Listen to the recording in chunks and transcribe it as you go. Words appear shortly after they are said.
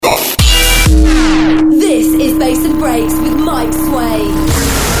Breaks with Mike Sway.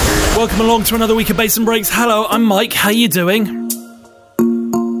 Welcome along to another week of Bass and Breaks. Hello, I'm Mike. How you doing?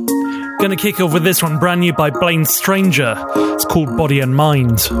 Gonna kick off with this one, brand new by Blaine Stranger. It's called Body and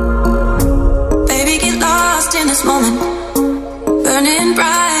Mind. Baby, get lost in this moment, burning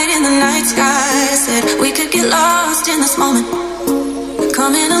bright in the night sky. Said we could get lost in this moment,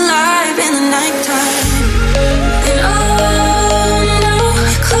 coming alive in the nighttime. And oh no,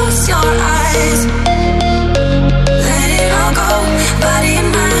 close your eyes, let it all go, body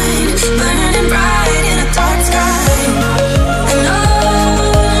and mind, burning bright in a dark sky. And oh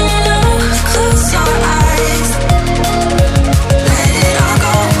no, close your eyes, let it all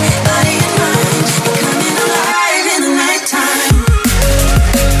go, body and mind, coming alive in the nighttime.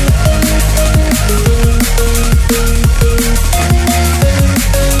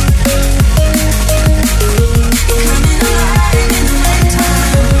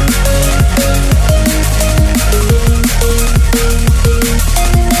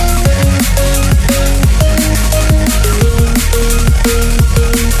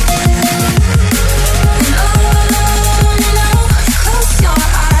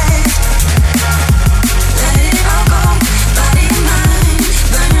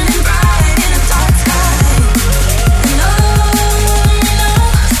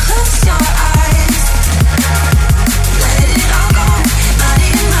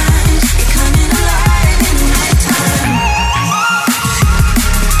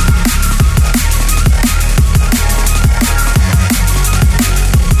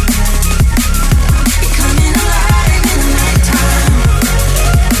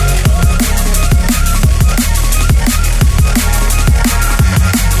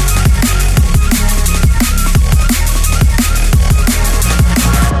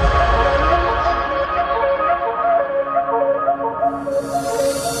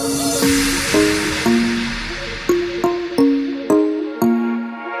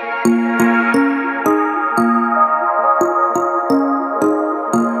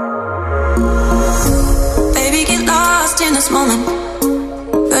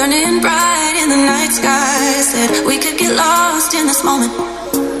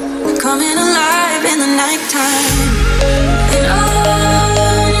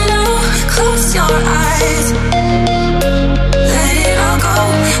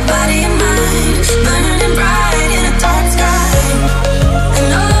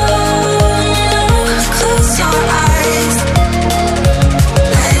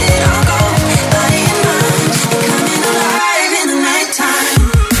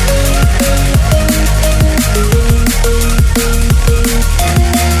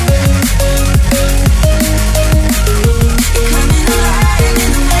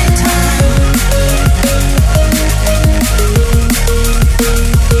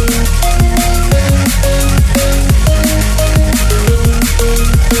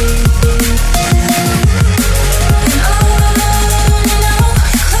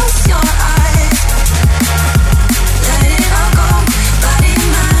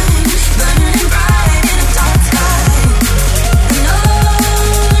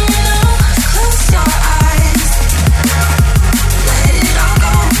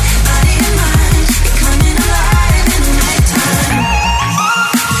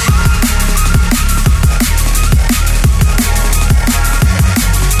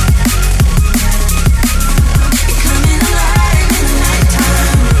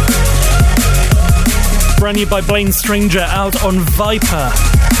 By Blaine Stranger out on Viper.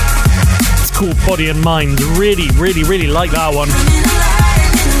 It's called Body and Mind. Really, really, really like that one.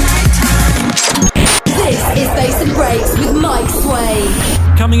 This is Bass and Breaks with Mike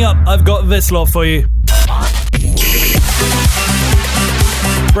Sway. Coming up, I've got this lot for you.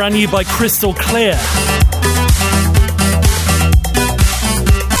 Brand new by Crystal Clear.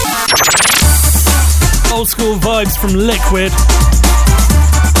 Old school vibes from Liquid.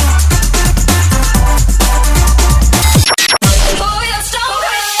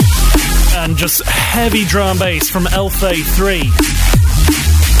 And just heavy drum bass from Alpha 3.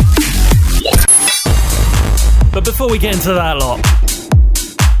 But before we get into that lot,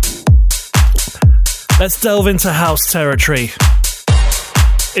 let's delve into house territory.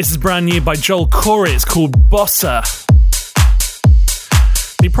 This is brand new by Joel Corey. It's called Bossa.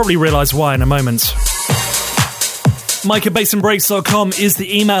 You probably realise why in a moment. Mike at bassandbreaks.com is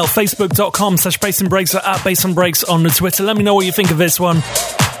the email. Facebook.com/bassandbreaks or at bassandbreaks on the Twitter. Let me know what you think of this one.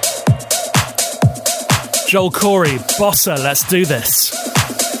 Joel Corey, Bossa, let's do this.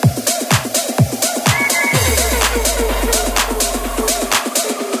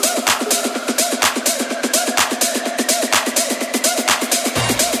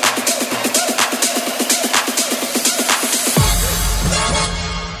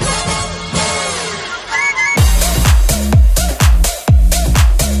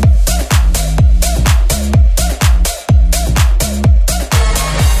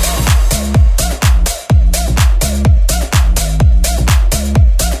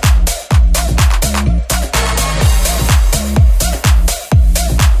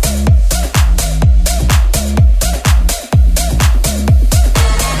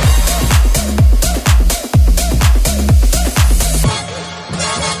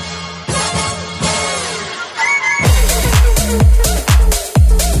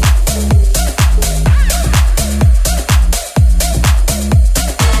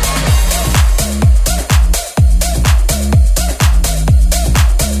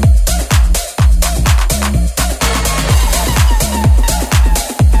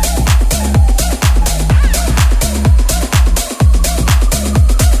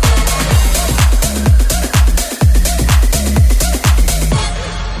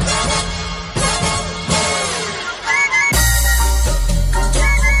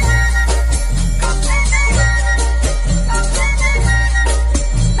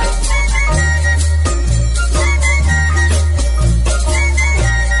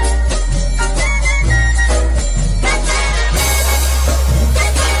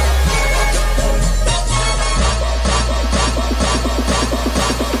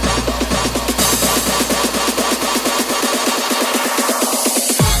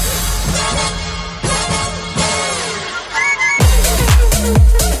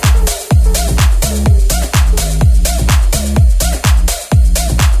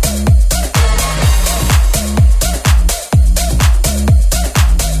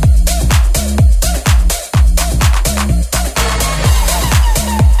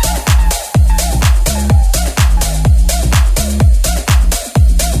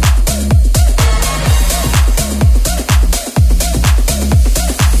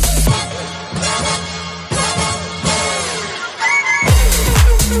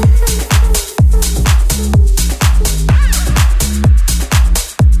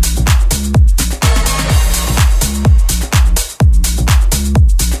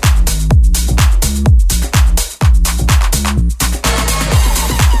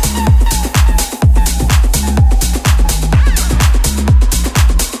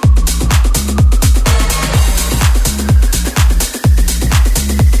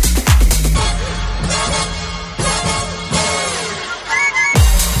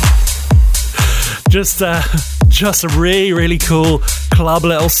 just a really, really cool club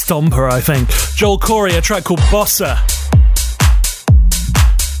little stomper, I think. Joel Corey, a track called Bossa.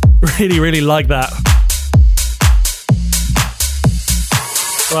 Really, really like that.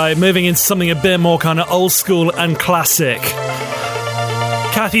 Right, moving into something a bit more kind of old school and classic.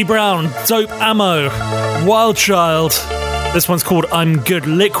 Kathy Brown, Dope Ammo, Wild Child. This one's called I'm Good,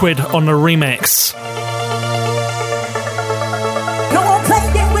 Liquid on the remix. No more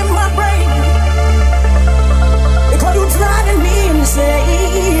playing with my brain, because you're driving me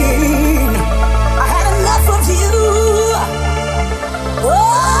insane. I had enough of you. Oh, I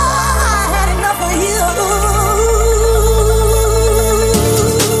had enough of you.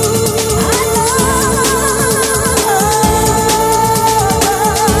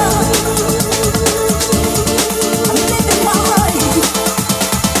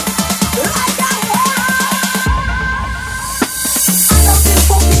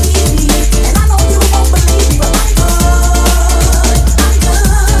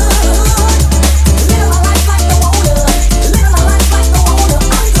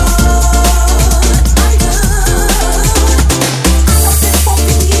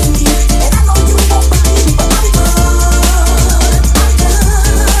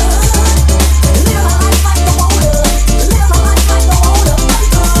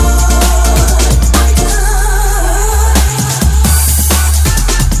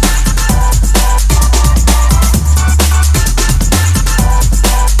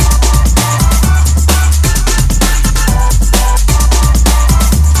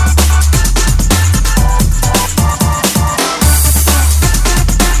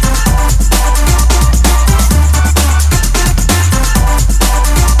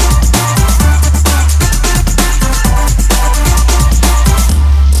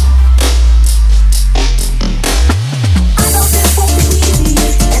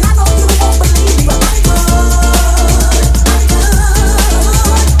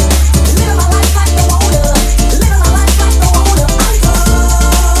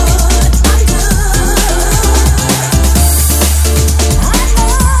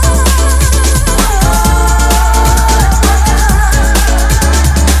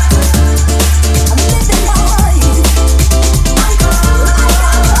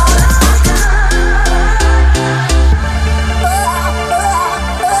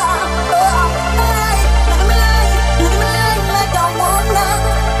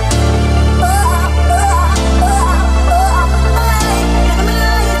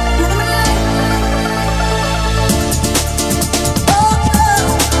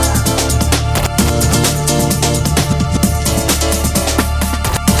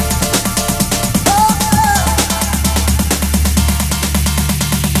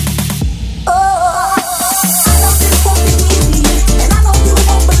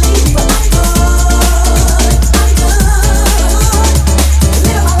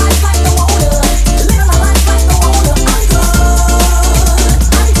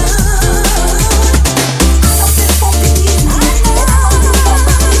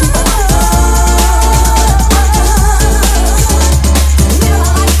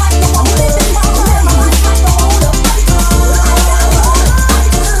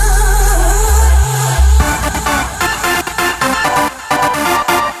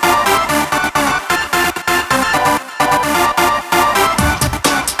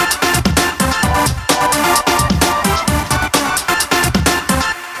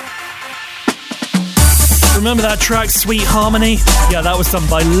 Remember that track, Sweet Harmony? Yeah, that was done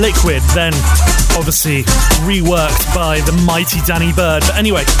by Liquid, then obviously reworked by the mighty Danny Bird. But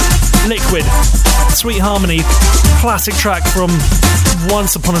anyway, Liquid, Sweet Harmony, classic track from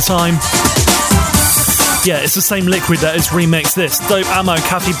Once Upon a Time. Yeah, it's the same Liquid that has remixed this. Dope Ammo,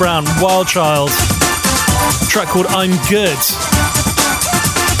 Kathy Brown, Wild Child. Track called I'm Good.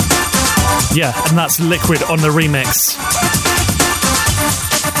 Yeah, and that's Liquid on the remix.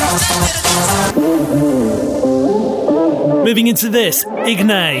 Moving into this,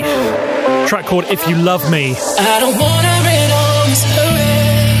 Ignay. Track called If You Love Me. I don't wanna read on this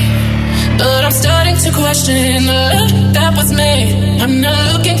parade, but I'm starting to question the love that was made. I'm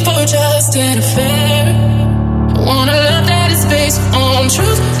not looking for just an affair. I want a love that is based on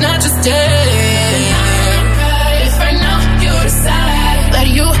truth, not just dare. If right now you decide that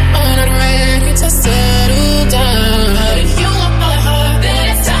you are not ready to settle down, but if you want my heart, then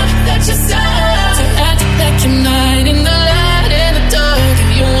it's time that you start to act like you're not in the light and the dark.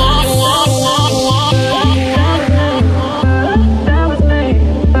 If you want. That was me.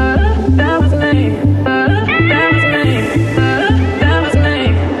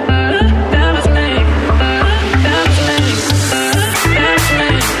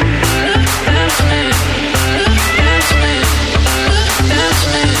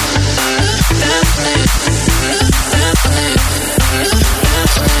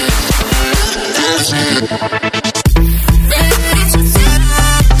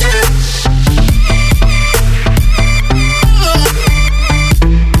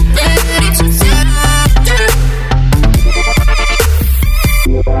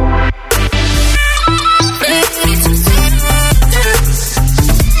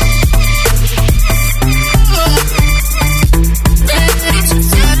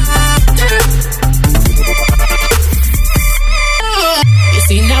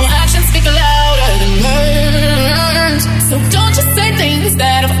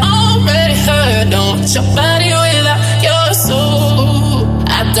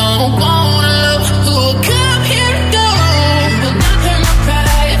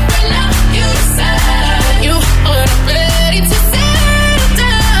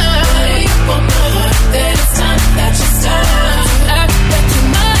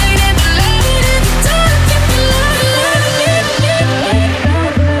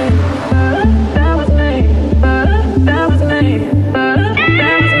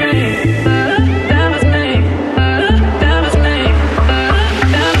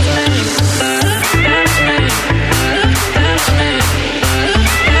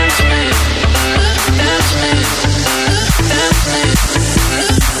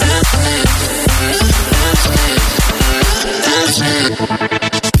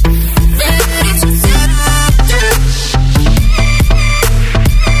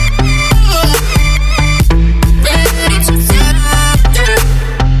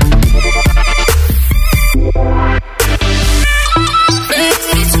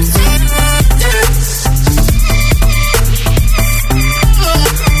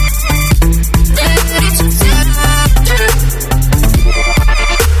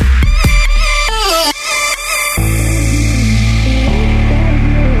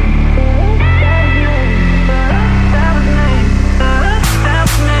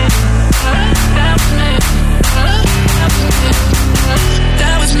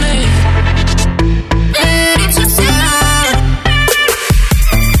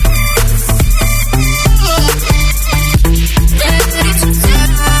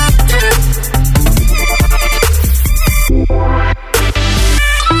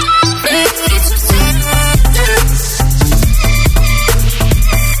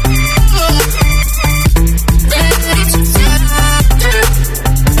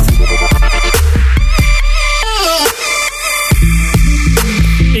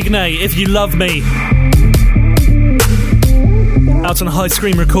 If You Love Me, out on High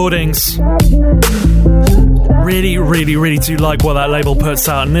Scream Recordings. Really, really, really do like what that label puts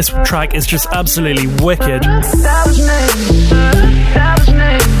out, and this track is just absolutely wicked. That was me. That was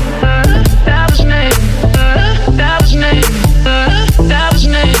me. That was me. That was me. That was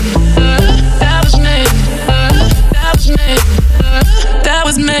me. That was me. That was me. That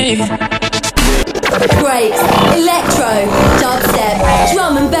was me. Breaks, electro, dubstep,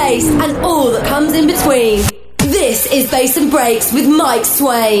 drum and bass, and all that comes in between. This is Bass and Breaks with Mike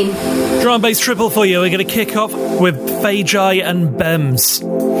Swain. Drum and bass triple for you. We're going to kick off with Fajai and Bems.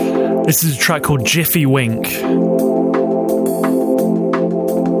 This is a track called Jiffy Wink.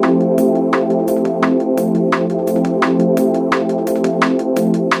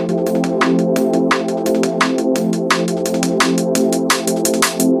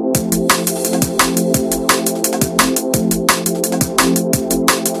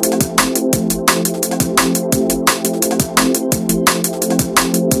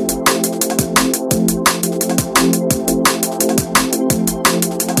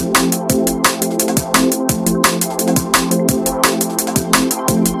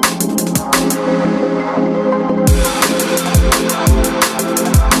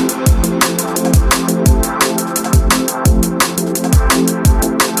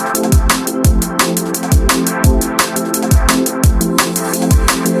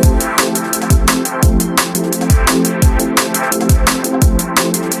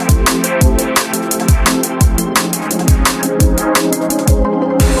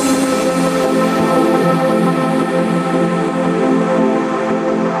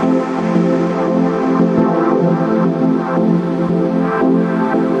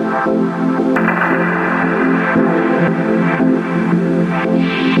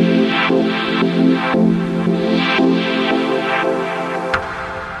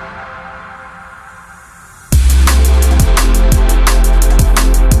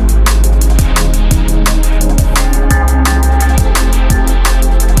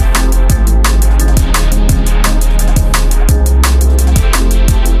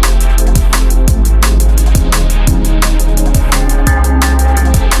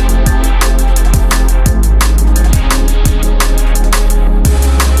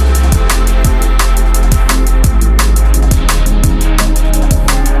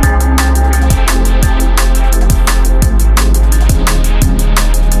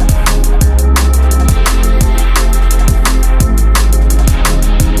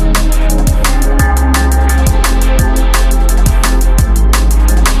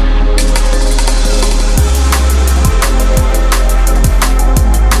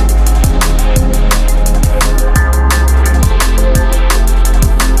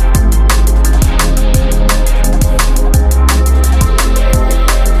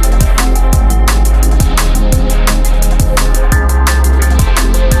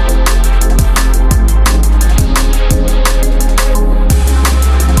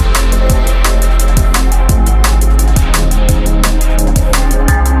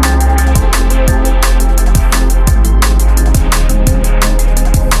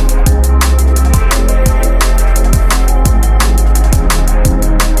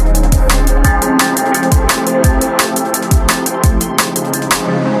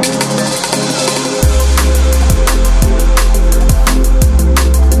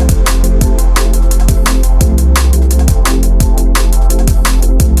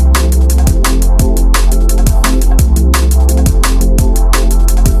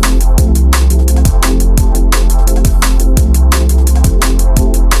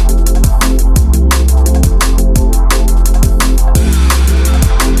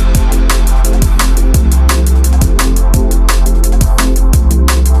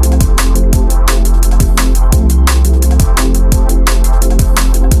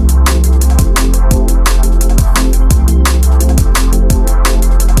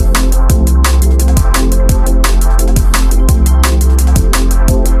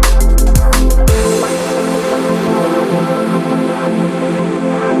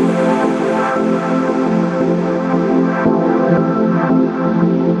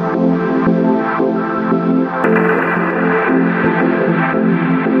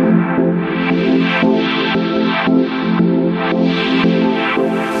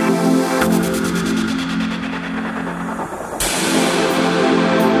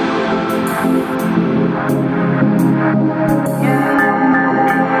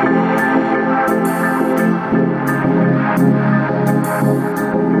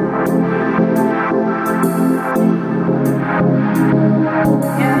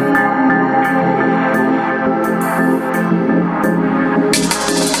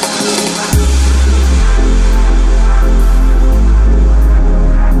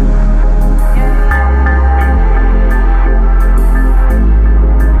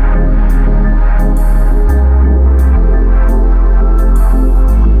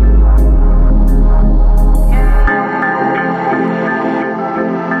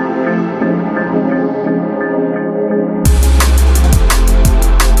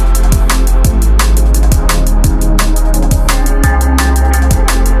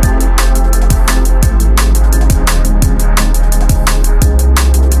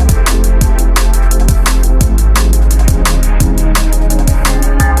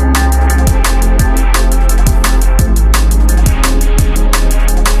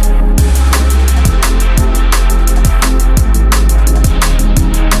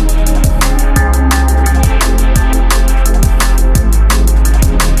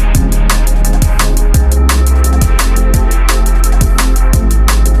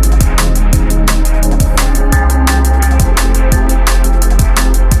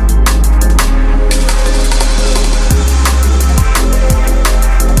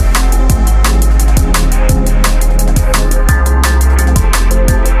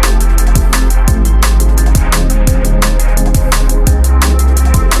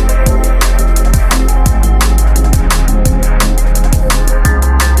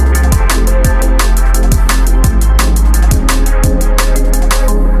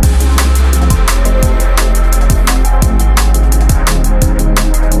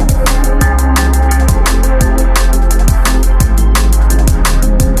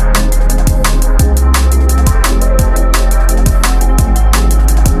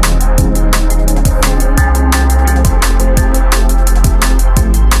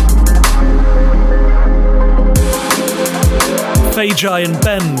 Fajai and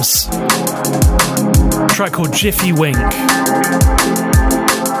Bems. A track called Jiffy Wink.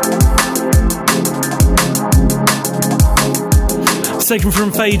 It's taken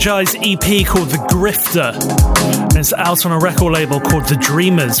from Fajai's EP called The Grifter. And it's out on a record label called The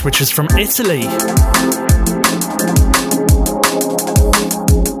Dreamers, which is from Italy.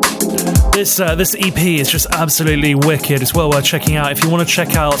 This EP is just absolutely wicked. It's well worth checking out. If you want to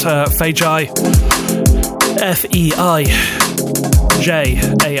check out Fajai, Feijai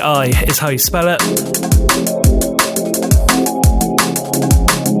is how you spell it.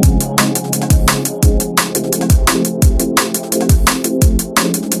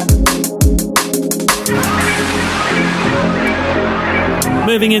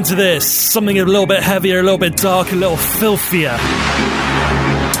 Moving into this, something a little bit heavier, a little bit darker, a little filthier.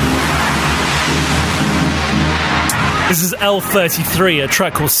 This is L33, a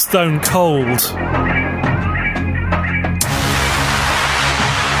track called Stone Cold.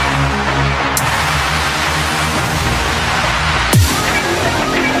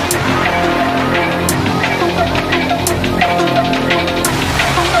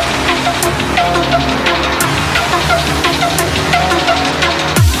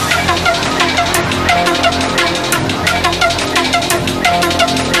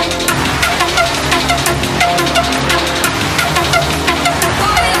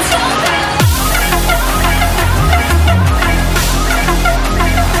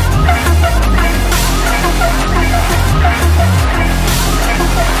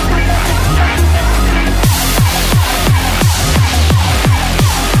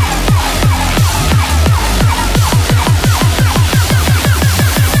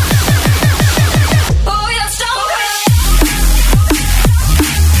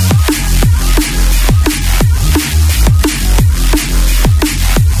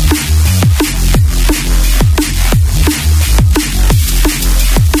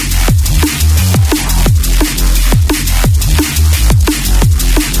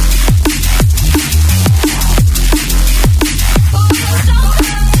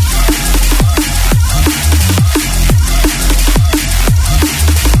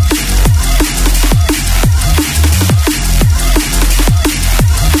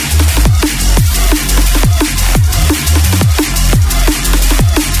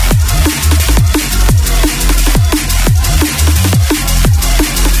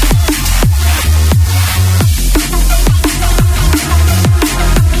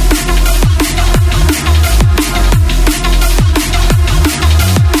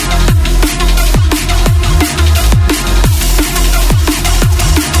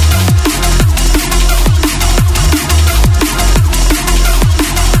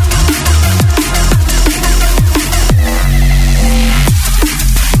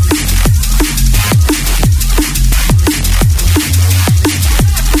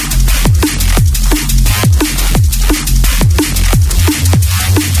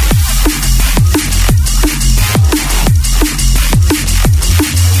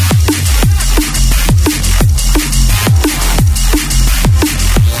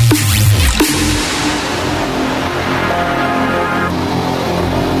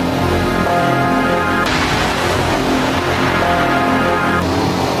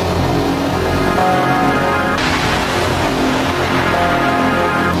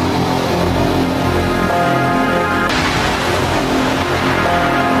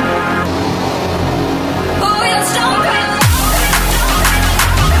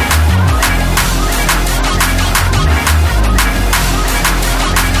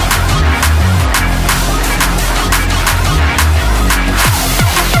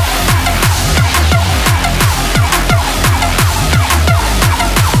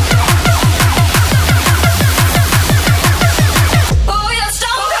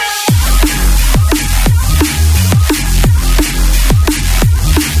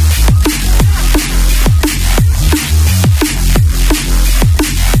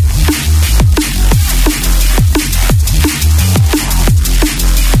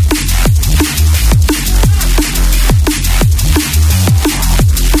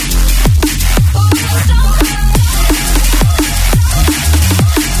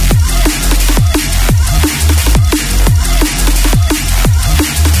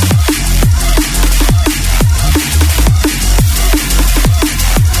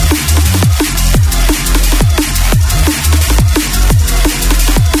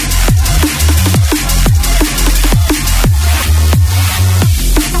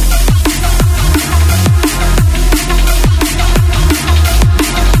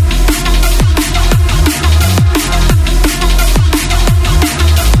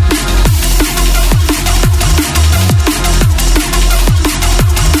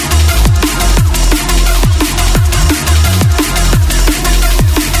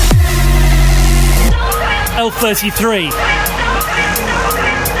 33.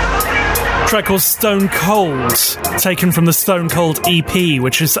 Track called Stone Cold, taken from the Stone Cold EP,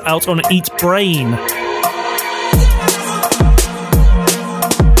 which is out on Eat Brain.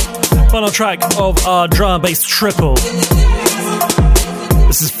 Final track of our drum and bass triple.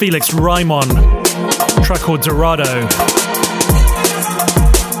 This is Felix Raimon, track called Dorado.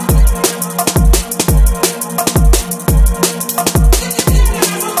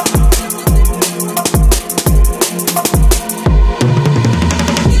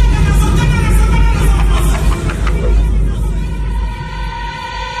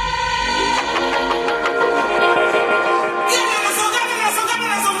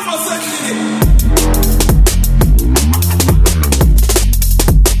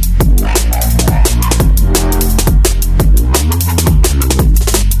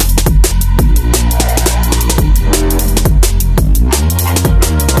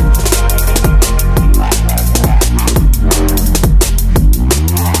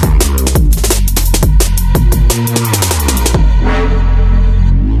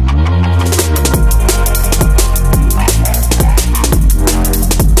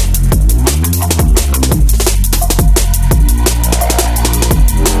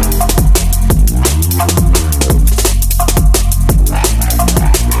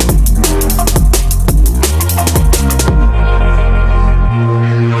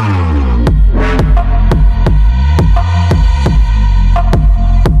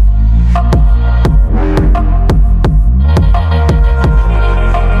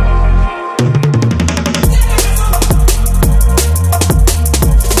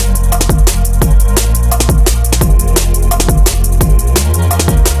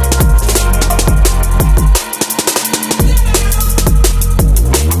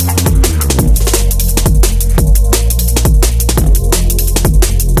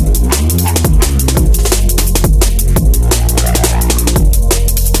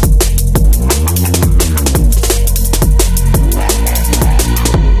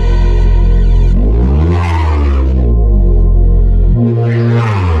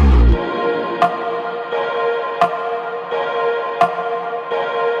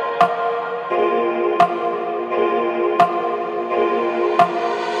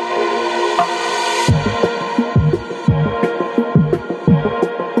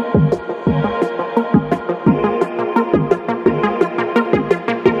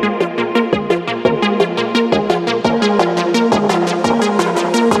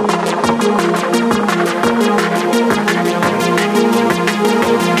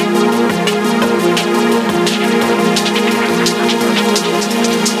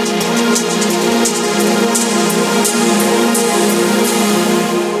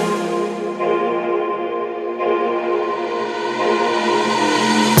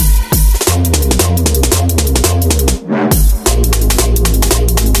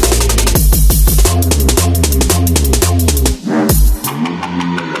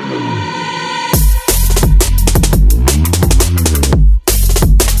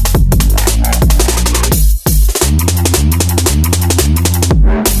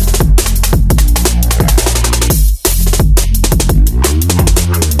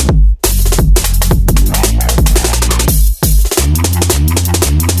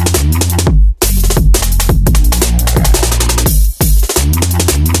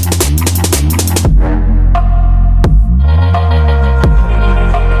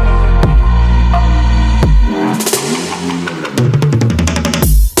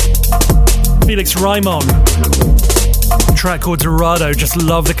 Felix Raimon, a track called Dorado. Just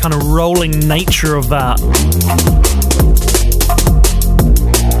love the kind of rolling nature of that.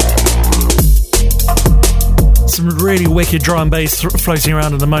 Some really wicked drum and bass floating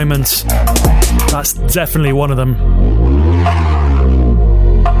around at the moment. That's definitely one of them.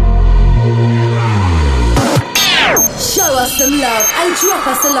 Show us some love and drop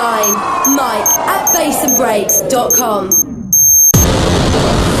us a line. Mike@bassandbreaks.com.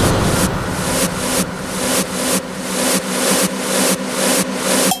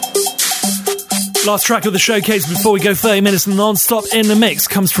 Last track of the showcase before we go 30 minutes non-stop in the mix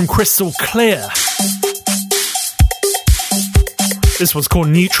comes from Crystal Clear. This one's called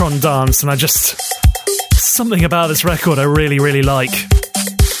Neutron Dance, and something about this record I really, really like.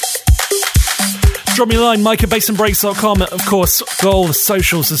 Drop me a line, Mike@bassandbreaks.com. Of course, got all the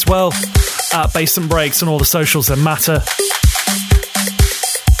socials as well, at Bass and Breaks, and all the socials that matter.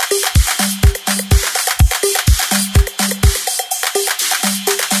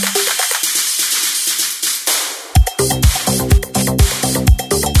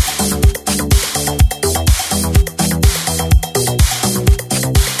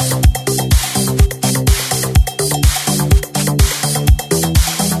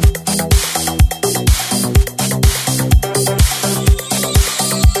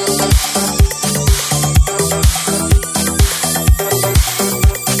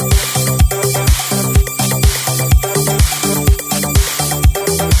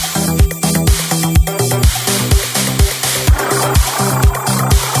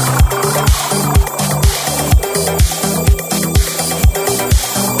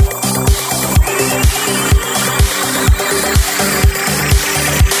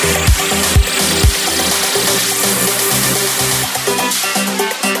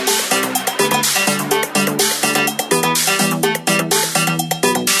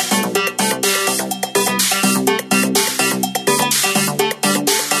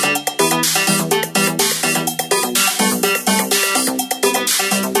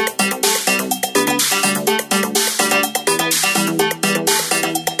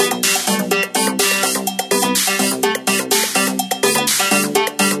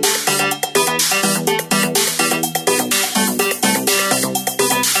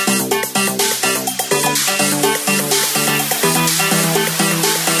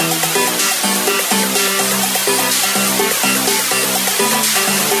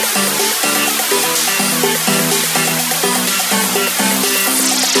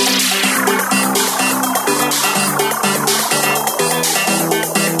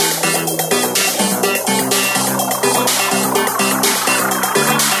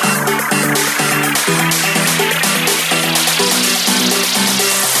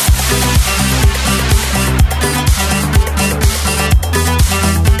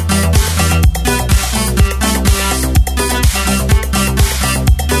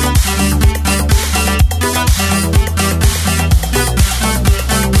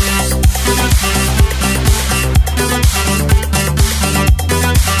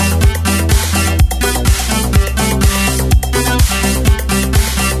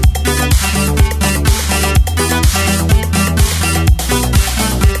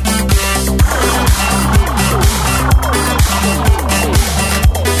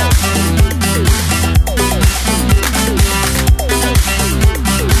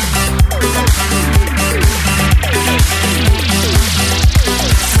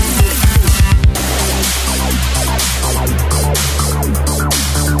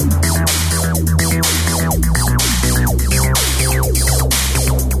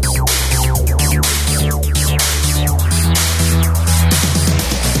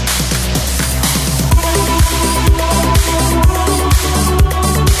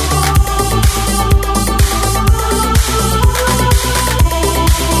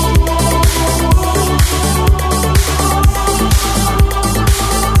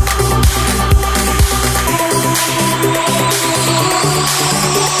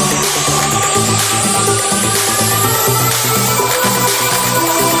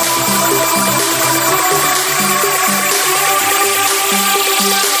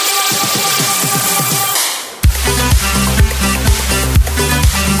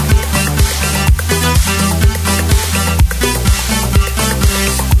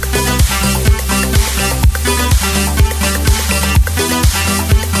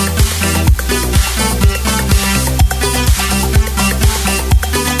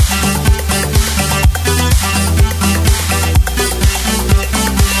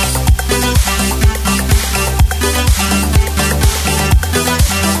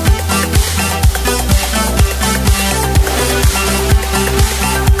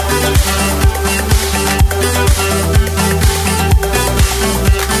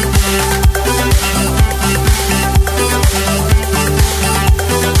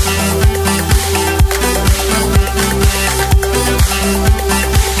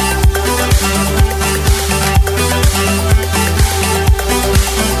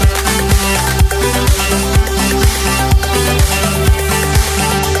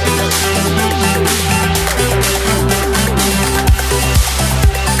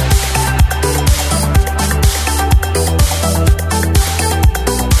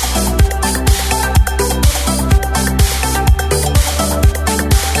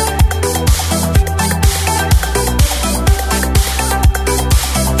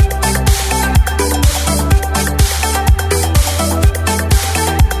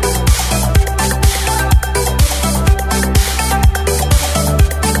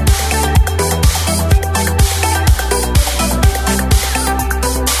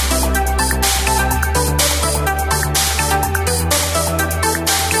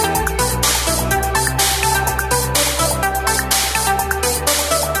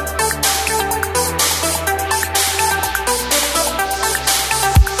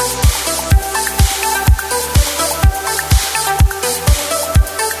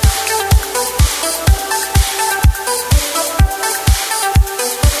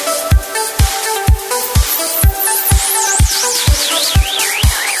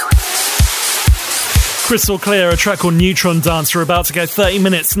 Crystal Clear, a track called Neutron Dance. We're about to go 30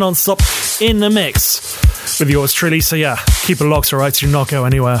 minutes non-stop in the mix with yours truly. So yeah, keep it locked, alright? Do not go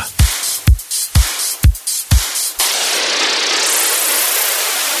anywhere.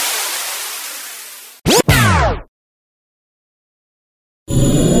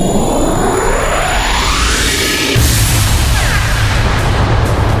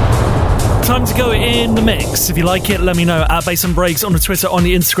 Time to go in the mix. If you like it, let me know at Bass and Breaks on the Twitter, on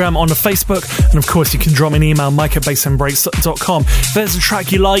the Instagram, on the Facebook, and of course you can drop me an email, mike@bassandbreaks.com. If there's a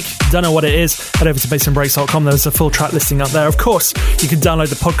track you like, don't know what it is, head over to bassandbreaks.com. There's a full track listing up there. Of course, you can download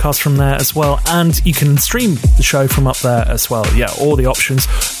the podcast from there as well, and you can stream the show from up there as well. Yeah, all the options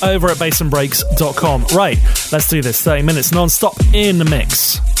over at bassandbreaks.com. Right, let's do this. 30 minutes non-stop in the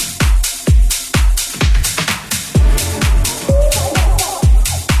mix.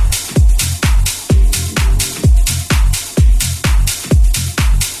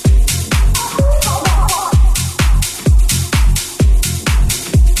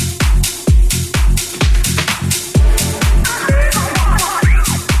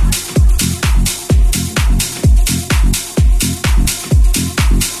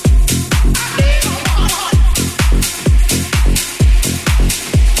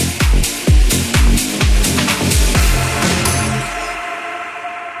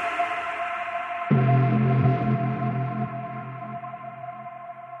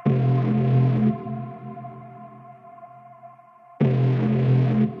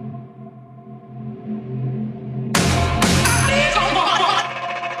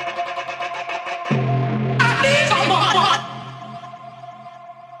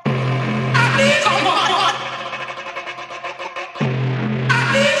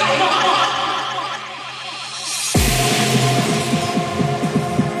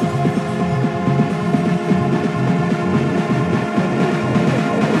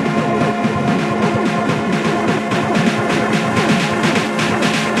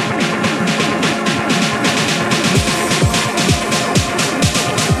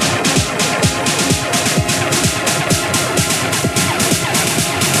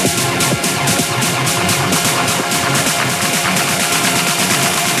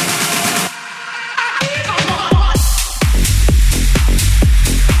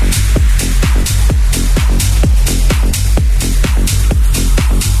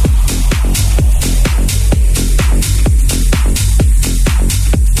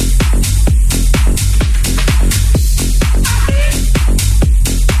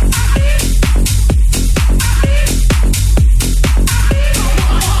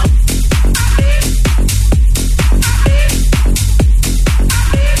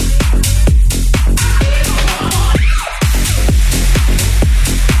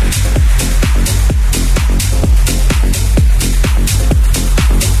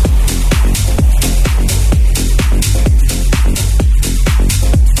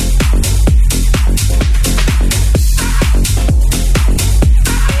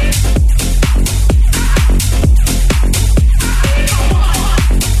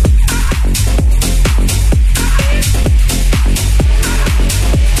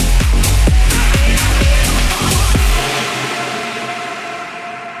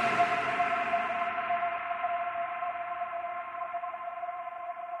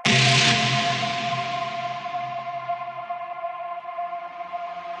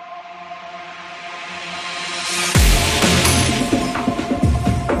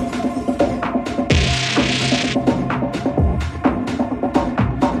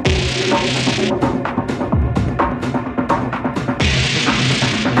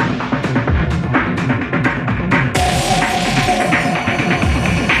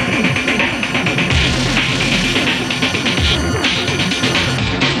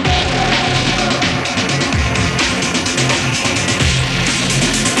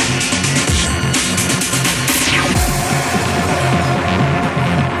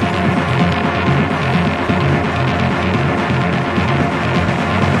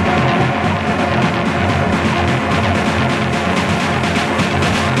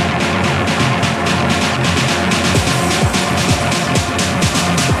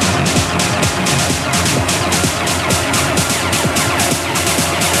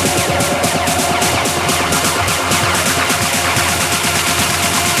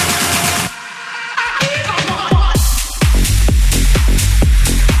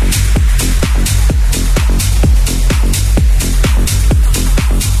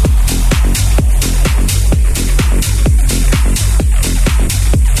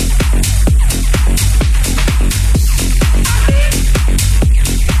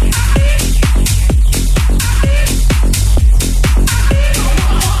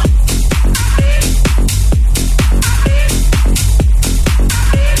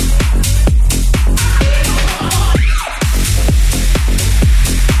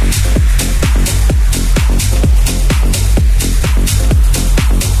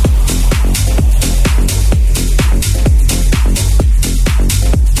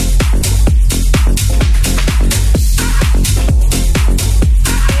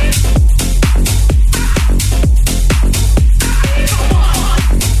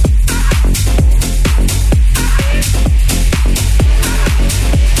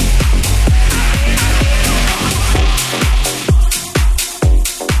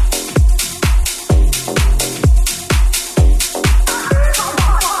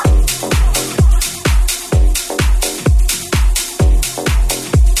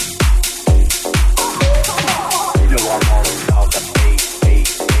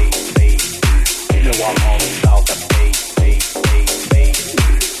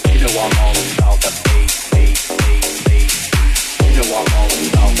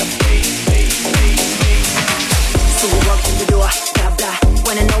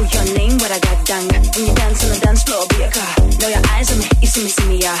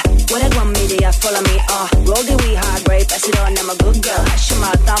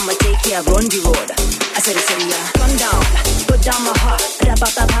 I'ma take care, run the road. I said it's yeah. Run down, put down my heart.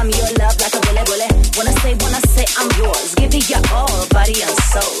 Rabba-ba-bam, your love like a bullet. Wanna say I'm yours. Give it your all, body and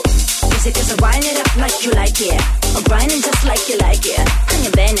soul. Is it just wind it up like you like it? I'm grinding just like you like it. And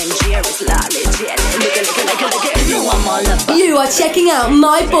your Ben and Jerry's legit. Look at you know I'm all about. You are checking out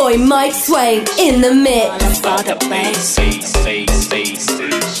my boy Mike Swain in the mix. All about the bass.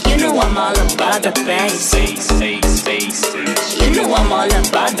 You know I'm all about the bass. You know I'm all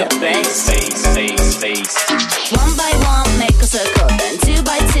about the bass. One by one, make a circle. Then 2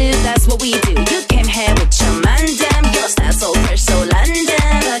 by 2, that's what we do. You came here with your man, damn. Your style so fresh, so London.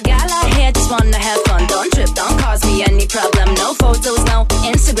 A gal out here just wanna have fun. Don't trip, don't cause me any problem. No photos, no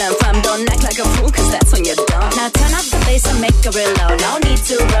Instagram fam. Don't act like a fool, cause that's when you're done. Now turn up the bass and make it real low. No need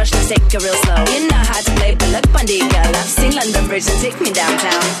to rush, let's take it real slow. You know how to play, but look on the girl. I've seen London Bridge and take me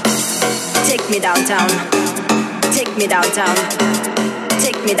downtown. Take me downtown. Take me downtown.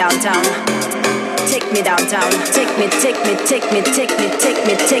 Take me downtown. Take me downtown. Take me.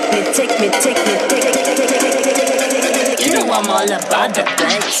 You know I'm all about the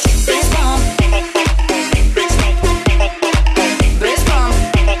bass. Bass bomb. Bass bomb.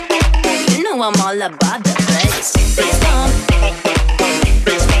 You know I'm all about the bass. Bass bomb.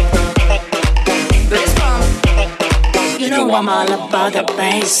 Bass bomb. You know I'm all about the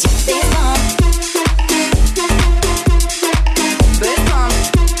bass. Bass bomb.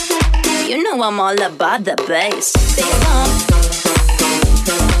 You know I'm all about the bass. Bass bomb.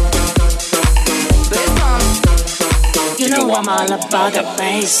 Bass bomb. You know I'm all about the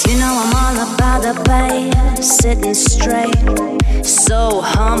bass. You know I'm all about the bass. Sitting straight, so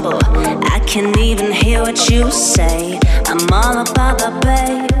humble. I can't even hear what you say. I'm all about the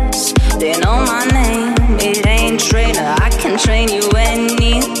bass. They know my name. It ain't trainer. I can train you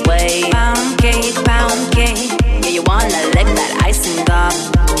anyway. Pound cake. Yeah, you wanna lick that icing up.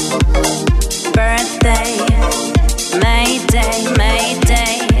 Birthday,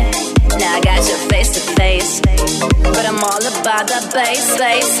 Mayday. Now I got you face to face, but I'm all about the bass.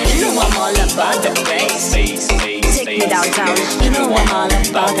 You know I'm all about the bass. Take me downtown. You know I'm all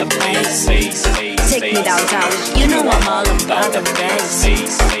about the bass. Take me downtown. You know I'm all about the bass.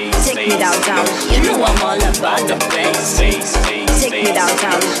 Take me downtown. You know I'm all about the bass. Take me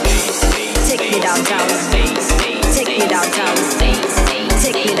downtown. Take me downtown. Take me downtown.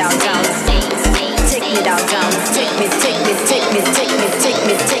 Take me downtown. Take me downtown. Take me.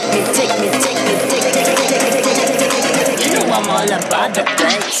 You know I'm all about the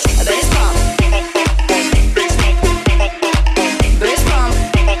bass. Bass bomb. Bass bomb.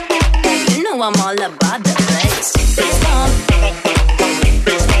 You know I'm all about the bass. Bass bomb.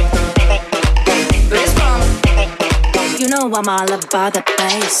 Bass bomb. You know I'm all about the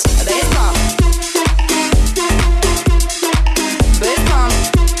bass. Bass bomb. Bass bomb. You know I'm all about the bass. Bass bomb. Bass bomb.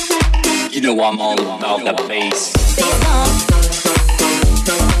 You know I'm all about the bass.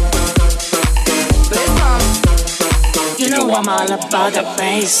 You know I'm all about the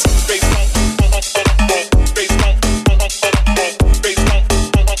bass.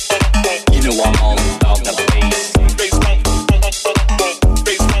 You know I'm all about the bass.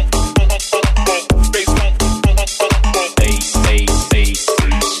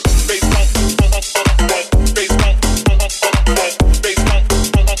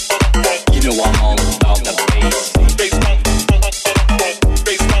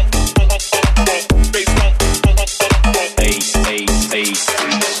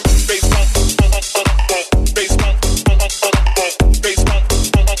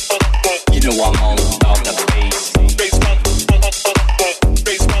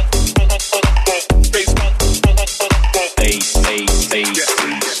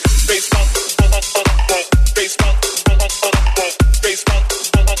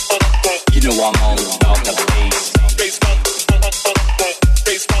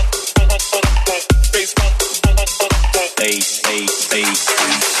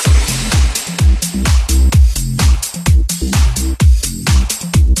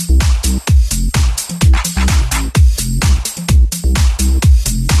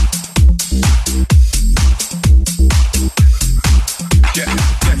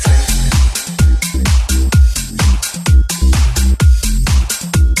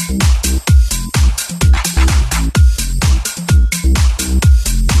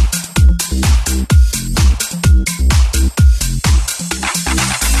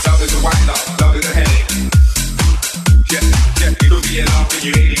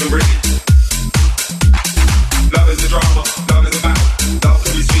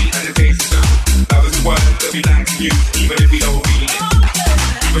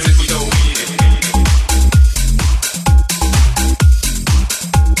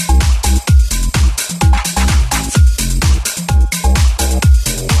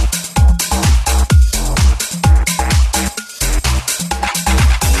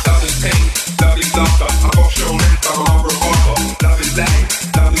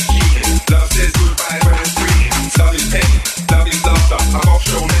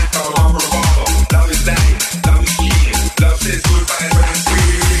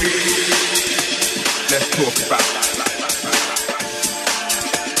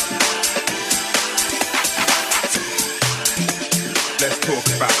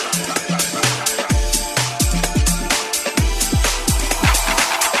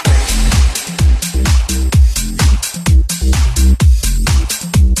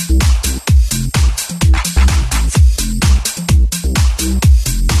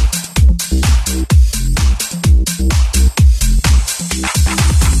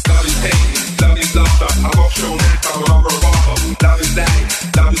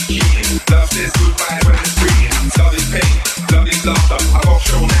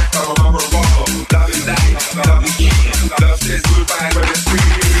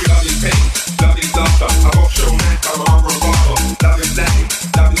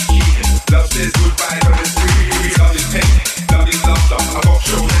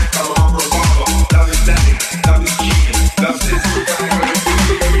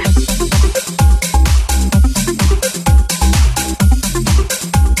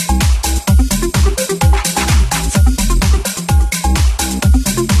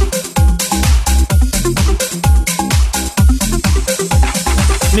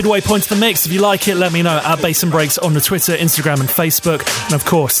 Midway point to the mix. If you like it, let me know at Bass and Breaks on the Twitter, Instagram and Facebook. And of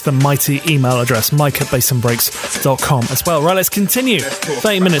course, the mighty email address, mike@bassandbreaks.com as well. Right, let's continue.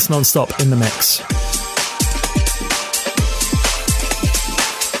 30 minutes non-stop in the mix.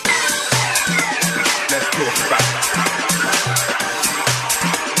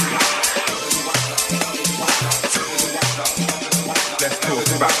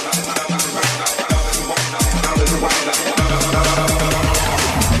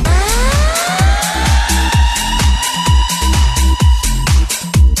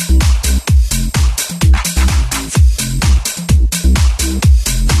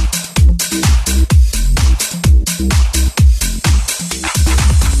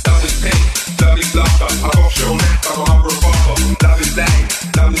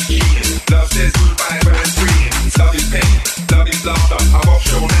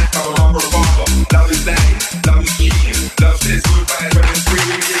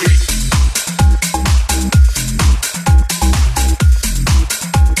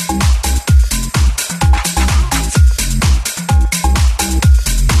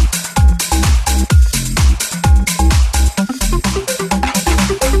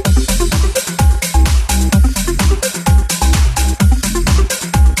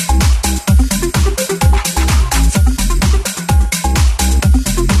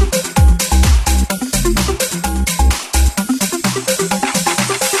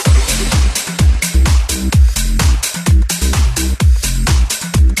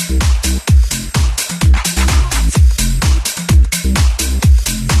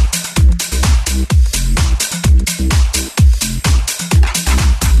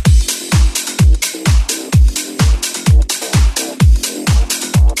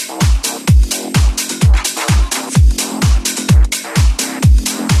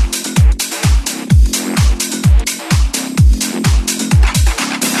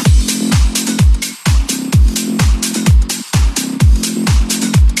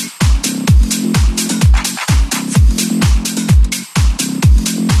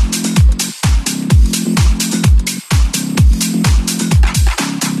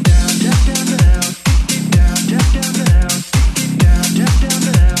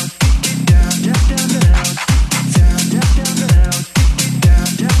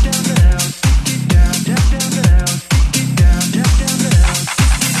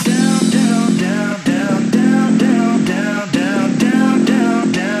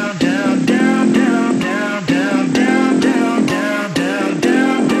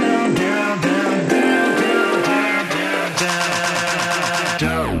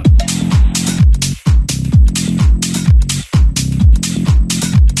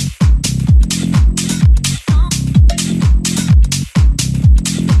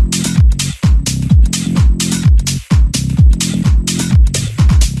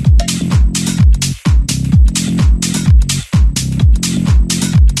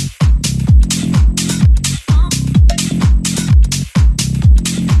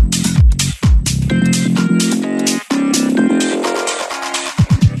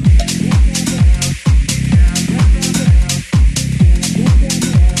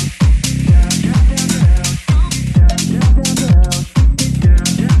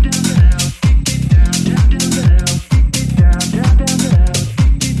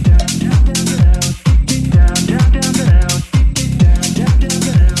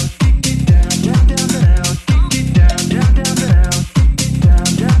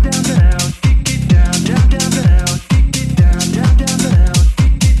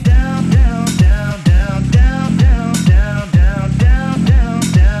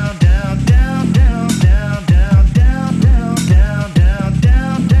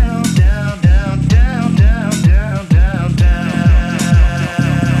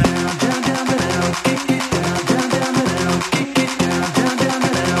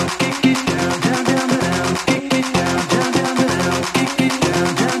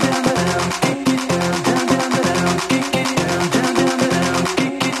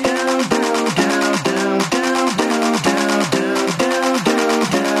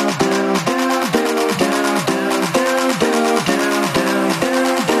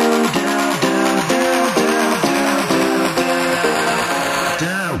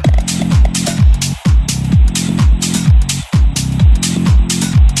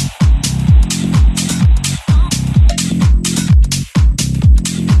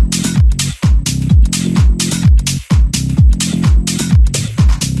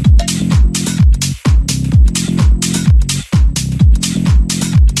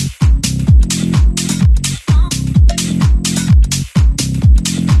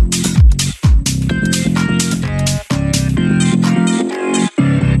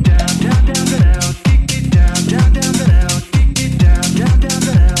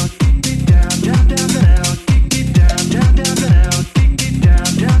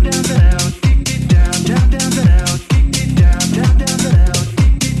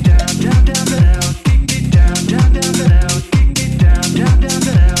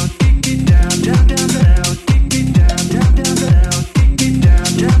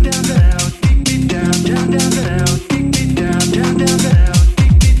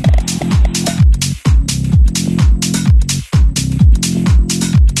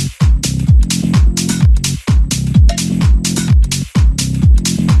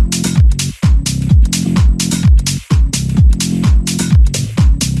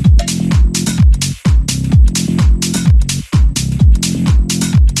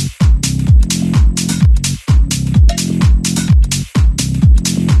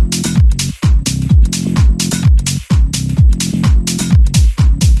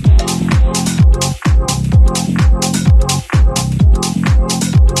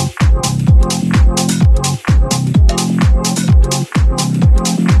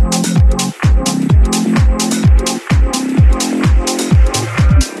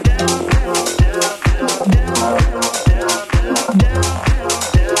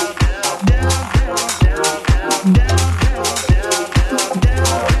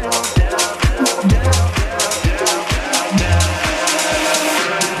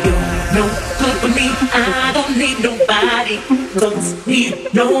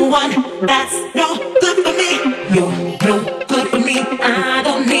 need no one that's no good for me. You're no good for me. I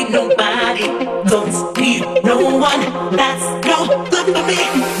don't need nobody. Don't need no one that's no good for me.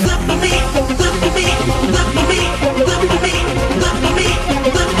 Good for me. Good for me. Good for me. Good for me. Good for me.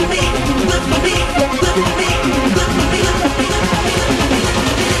 Good for me. Good for me. Good for me. Good for me.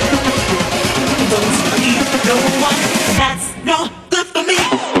 Don't need no one that's no good for me.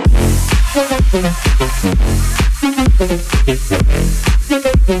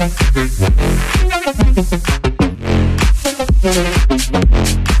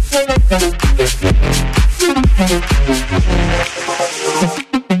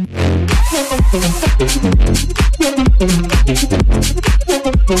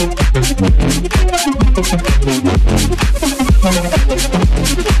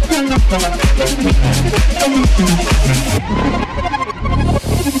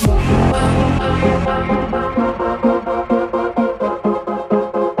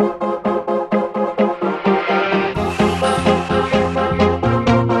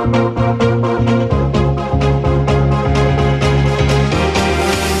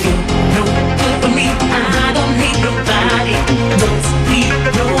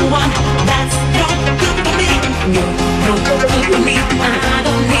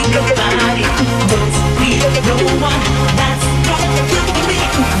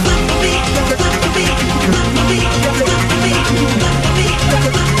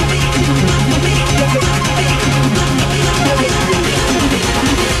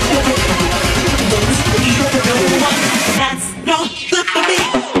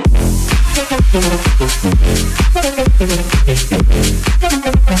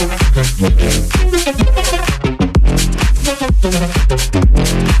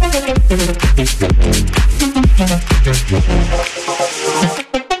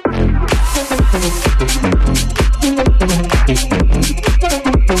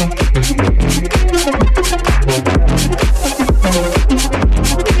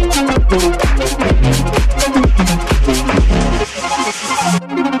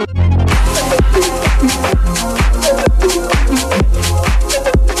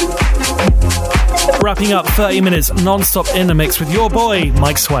 Wrapping up 30 minutes non-stop in the mix with your boy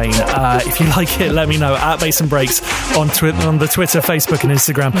Mike Swain. If you like it, let me know at Bass and Breaks on the Twitter, Facebook and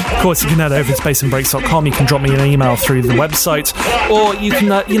Instagram. Of course, you can head over to bassandbreaks.com. You can drop me an email through the website, or you can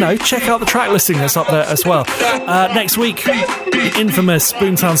check out the track listing that's up there as well. Next week, the infamous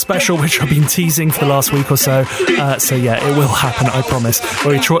Boomtown special, which I've been teasing for the last week or so. So yeah, it will happen, I promise.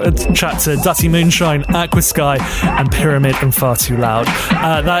 Where we chat to Dutty Moonshine, Aqua Sky and Pyramid and Far Too Loud.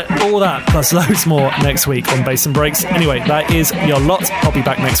 All that plus loads more next week on Bass and Breaks. Anyway, that is your lot. I'll be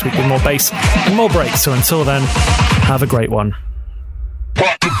back next week with more bass and more breaks. So until then, have a great one.